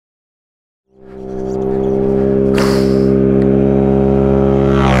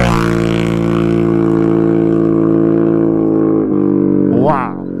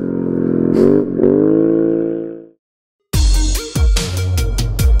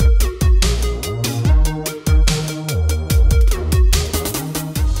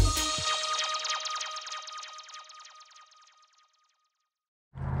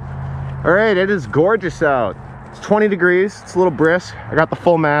All right, it is gorgeous out. It's 20 degrees, it's a little brisk. I got the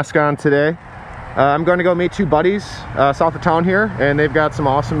full mask on today. I'm going to go meet two buddies south of town here, and they've got some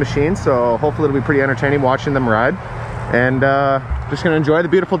awesome machines, so hopefully it'll be pretty entertaining watching them ride. And just gonna enjoy the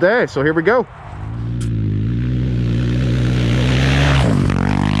beautiful day, so here we go.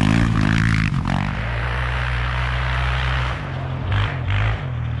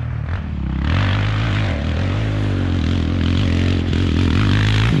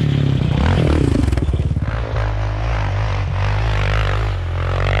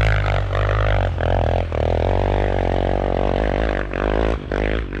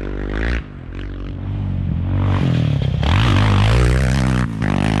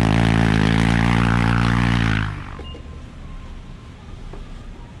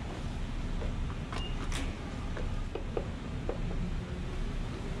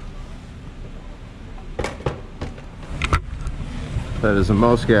 That is the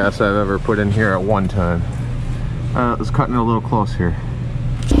most gas I've ever put in here at one time. It was cutting it a little close here.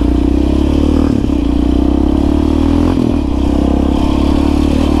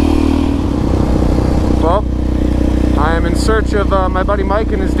 Well, I am in search of my buddy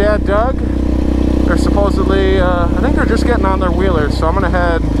Mike and his dad Doug. They're supposedly, I think they're just getting on their wheelers, so I'm gonna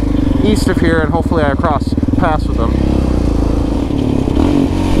head east of here and hopefully I cross paths with them.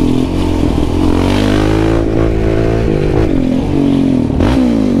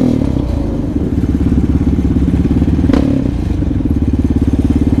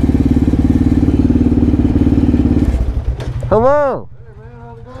 Hello. Hey man,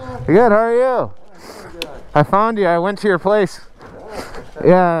 how's it going? Good, how are you? Good. I found you. I went to your place.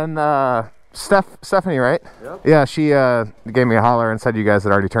 Yeah, and Stephanie, right? Yep. Yeah, she gave me a holler and said you guys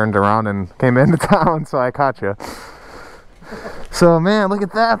had already turned around and came into town, so I caught you. So, man, look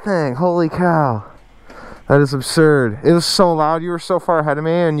at that thing. Holy cow. That is absurd. It was so loud. You were so far ahead of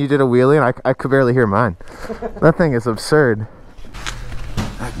me, and you did a wheelie, and I could barely hear mine. That thing is absurd.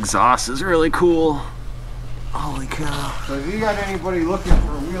 That exhaust is really cool. Holy cow. So if you got anybody looking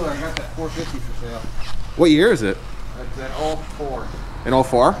for a wheeler, I got that 450 for sale. What year is it? That's an 04. An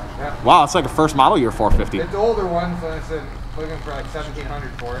 04? Yeah. Wow, it's like a first model year 450. It's the older one, so I said looking for like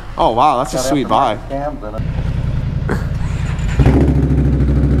 1700 for it. Oh wow, that's a sweet buy.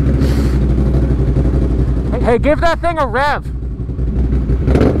 Hey, give that thing a rev.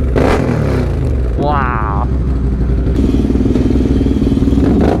 Wow.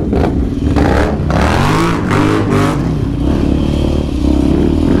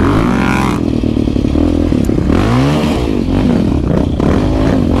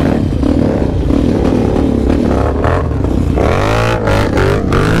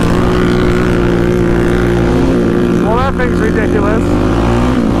 Ridiculous.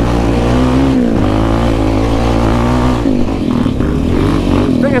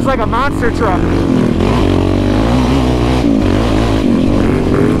 This thing is like a monster truck.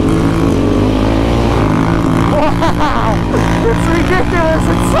 Wow! It's ridiculous.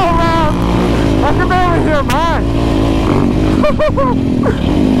 It's so loud. I can barely hear mine.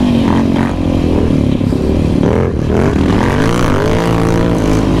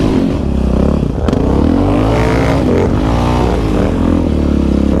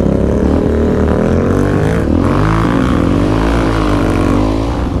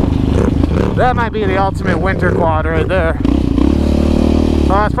 That might be the ultimate winter quad right there. Well,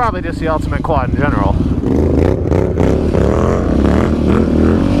 that's probably just the ultimate quad in general.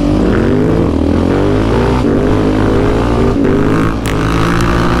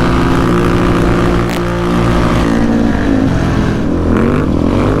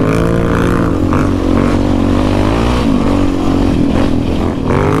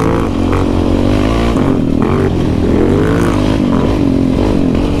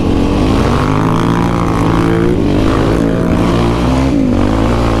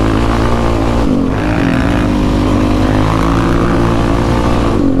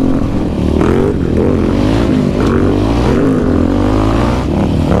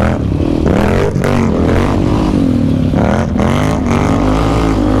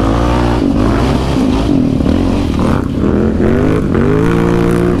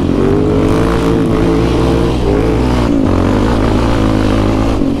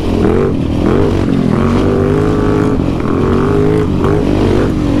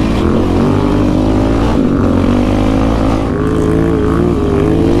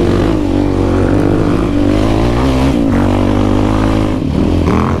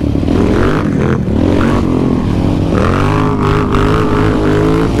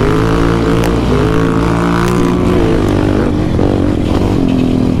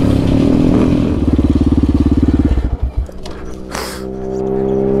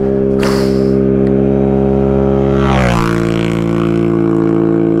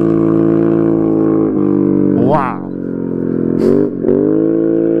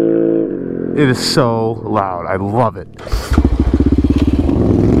 It is so loud. I love it.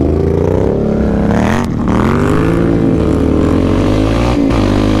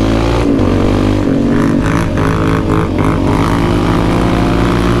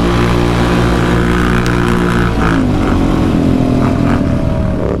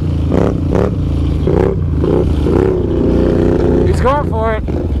 He's going for it.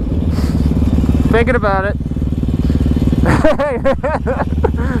 Thinking about it.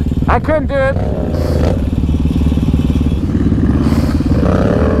 I couldn't do it.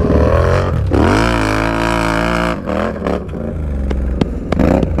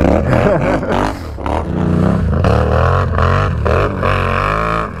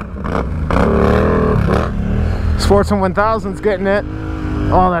 Sportsman 1000's getting it.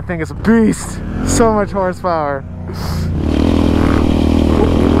 Oh, that thing is a beast. So much horsepower.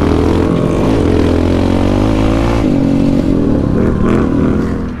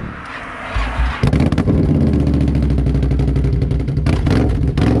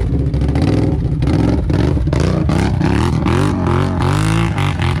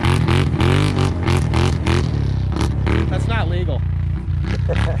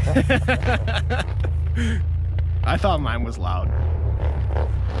 I thought mine was loud.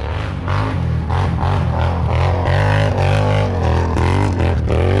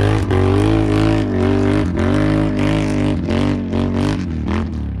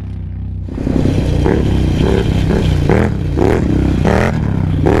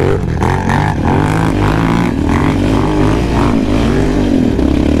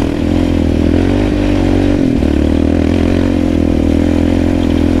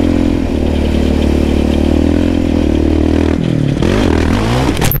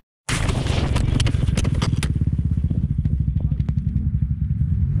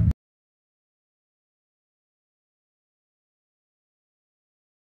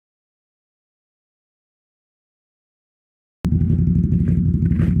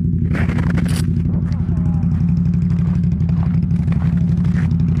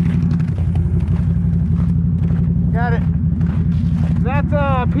 Got it.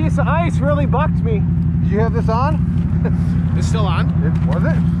 That piece of ice really bucked me. Did you have this on? It's still on? Was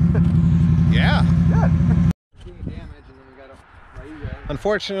it? Yeah. Good.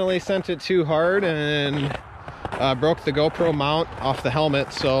 Unfortunately, sent it too hard and broke the GoPro mount off the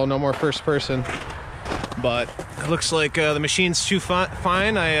helmet, so no more first person. But it looks like the machine's too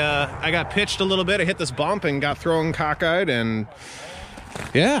fine. I got pitched a little bit. I hit this bump and got thrown cockeyed, and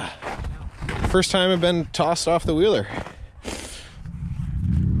yeah, first time I've been tossed off the wheeler.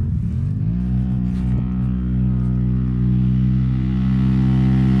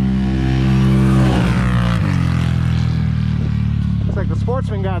 Looks like the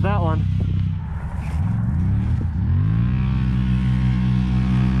Sportsman got that one.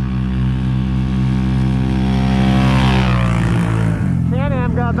 Can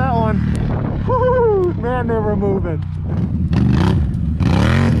Am got that one. Woo! Man, they were moving.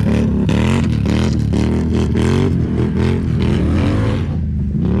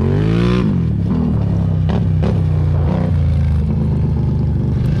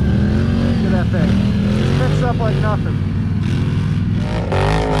 Look at that thing. Picks up like nothing.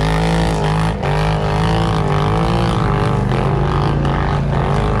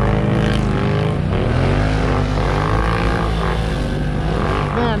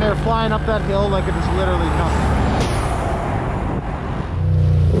 Man, they're flying up that hill like it is literally nothing.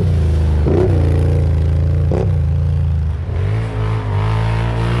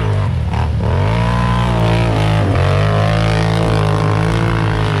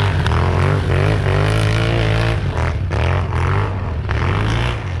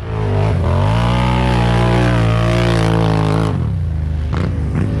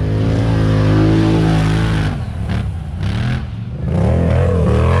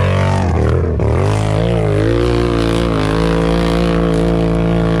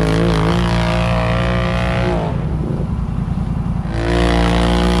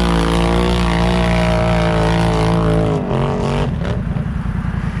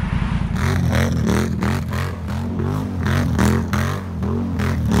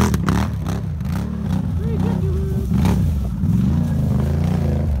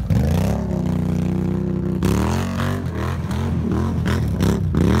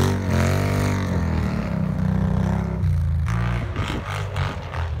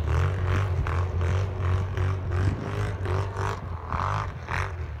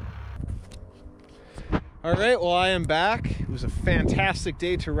 All right, well, I am back. It was a fantastic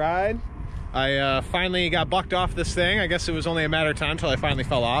day to ride. I finally got bucked off this thing. I guess it was only a matter of time until I finally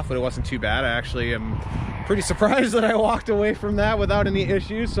fell off, but it wasn't too bad. I actually am pretty surprised that I walked away from that without any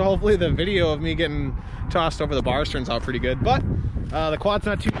issues. So hopefully the video of me getting tossed over the bars turns out pretty good. But the quad's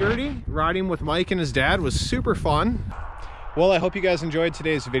not too dirty. Riding with Mike and his dad was super fun. Well, I hope you guys enjoyed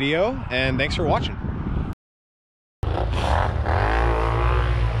today's video, and thanks for watching.